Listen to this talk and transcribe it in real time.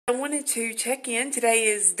I wanted to check in. Today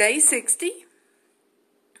is day 60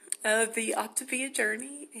 of the Optavia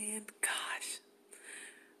journey, and gosh,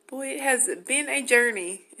 boy, it has been a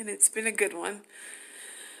journey, and it's been a good one.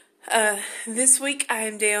 This week I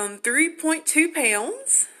am down 3.2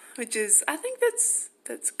 pounds, which is, I think that's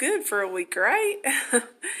good for a week, right?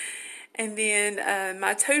 And then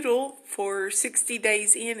my total for 60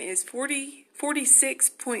 days in is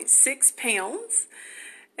 46.6 pounds.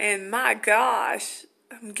 And my gosh,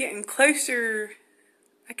 I'm getting closer.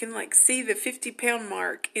 I can see the 50-pound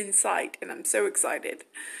mark in sight, and I'm so excited.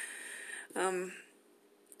 I'm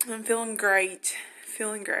feeling great,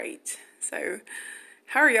 So,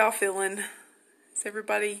 how are y'all feeling? Is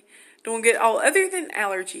everybody doing good? Oh, other than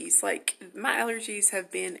allergies, my allergies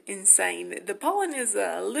have been insane. The pollen is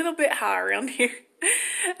a little bit high around here.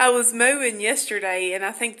 I was mowing yesterday, and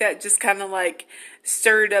I think that just kind of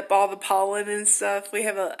stirred up all the pollen and stuff. I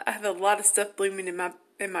have a lot of stuff blooming in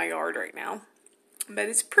my yard right now, but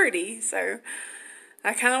it's pretty, so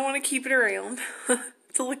I kind of want to keep it around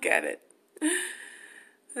to look at it.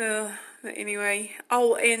 But anyway,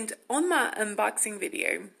 oh, and on my unboxing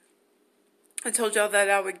video, I told y'all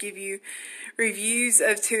that I would give you reviews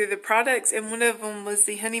of 2 of the products, and one of them was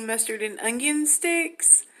the honey mustard and onion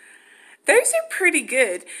sticks. Those are pretty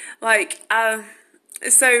good. So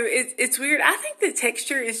it's weird. I think the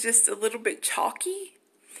texture is just a little bit chalky,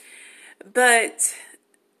 but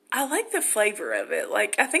I like the flavor of it.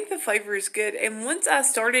 I think the flavor is good, and once I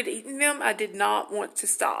started eating them, I did not want to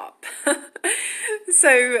stop. So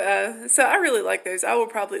I really like those. I will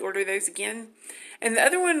probably order those again. And the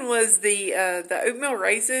other one was the oatmeal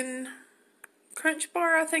raisin crunch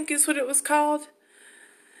bar, I think is what it was called.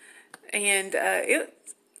 And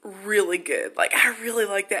it's really good. I really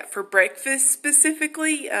like that for breakfast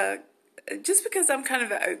specifically, just because I'm kind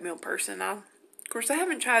of an oatmeal person. Of course, I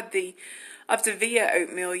haven't tried the Optavia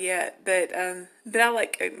oatmeal yet, but I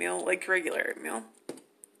like oatmeal, regular oatmeal.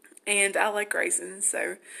 And I like raisins,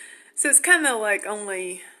 so it's kind of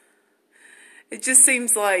only... It just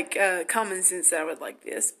seems like common sense that I would like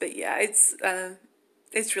this. But yeah, it's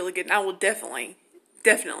really good. And I will definitely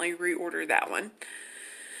reorder that one.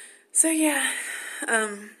 So yeah,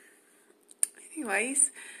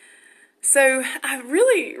 anyways. So I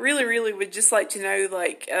really would just like to know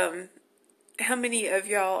how many of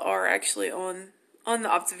y'all are actually on the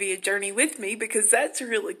Optavia journey with me, because that's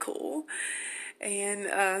really cool. And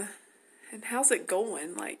how's it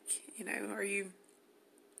going? Are you...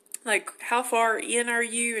 how far in are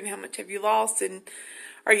you, and how much have you lost, and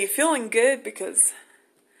are you feeling good? Because,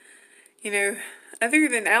 other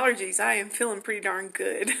than allergies, I am feeling pretty darn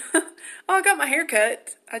good. Oh, I got my hair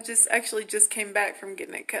cut. I actually just came back from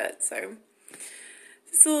getting it cut, so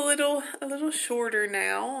it's a little shorter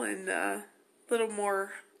now, and a little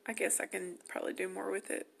more. I guess I can probably do more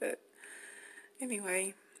with it, but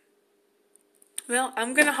anyway. Well,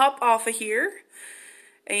 I'm gonna hop off of here,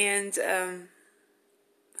 and I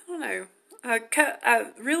don't know. I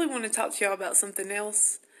really want to talk to y'all about something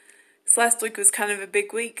else. This last week was kind of a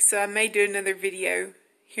big week, so I may do another video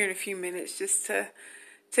here in a few minutes just to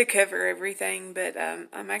cover everything. But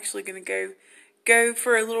I'm actually going to go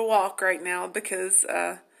for a little walk right now, because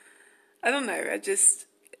I don't know.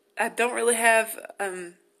 I don't really have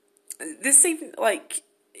this evening.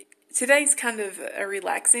 Today's kind of a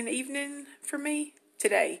relaxing evening for me.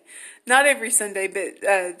 Today. Not every Sunday, but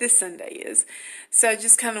this Sunday is. So I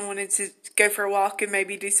just kind of wanted to go for a walk and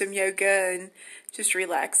maybe do some yoga and just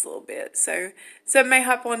relax a little bit. So I may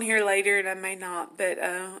hop on here later, and I may not. But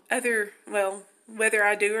whether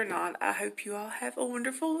I do or not, I hope you all have a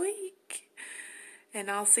wonderful week. And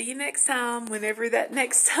I'll see you next time, whenever that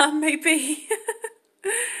next time may be.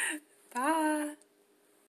 Bye.